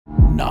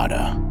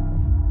Nada.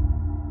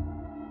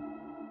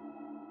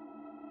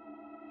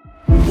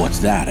 What's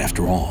that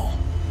after all?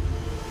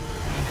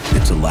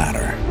 It's a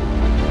ladder.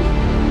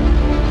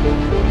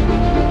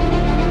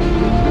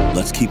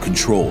 Let's keep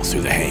control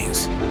through the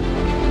haze.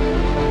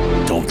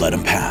 Don't let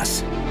him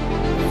pass.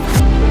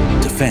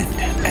 Defend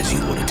as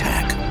you would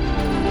attack.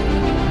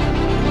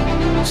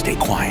 Stay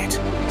quiet.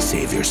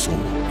 Save your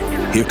soul.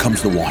 Here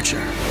comes the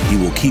Watcher. He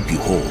will keep you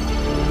whole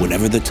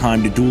whenever the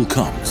time to duel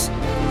comes.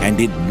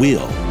 And it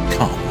will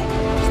come.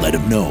 Let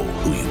him know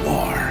who you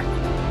are.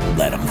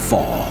 Let him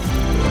fall.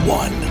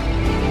 One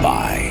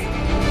by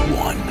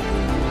one.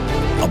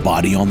 A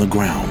body on the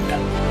ground.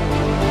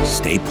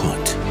 Stay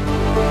put.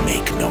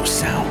 Make no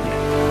sound.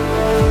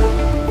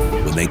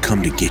 When they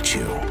come to get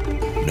you,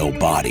 no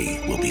body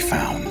will be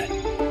found.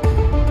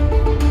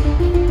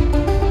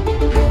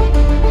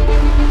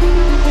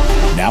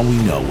 Now we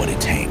know what it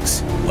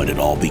takes, but it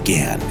all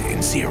began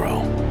in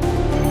 0.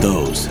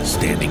 Those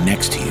standing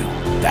next to you,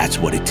 that's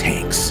what it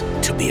takes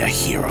to be a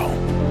hero.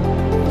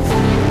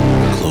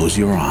 Close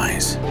your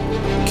eyes,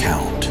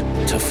 count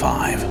to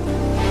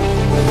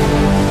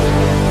 5.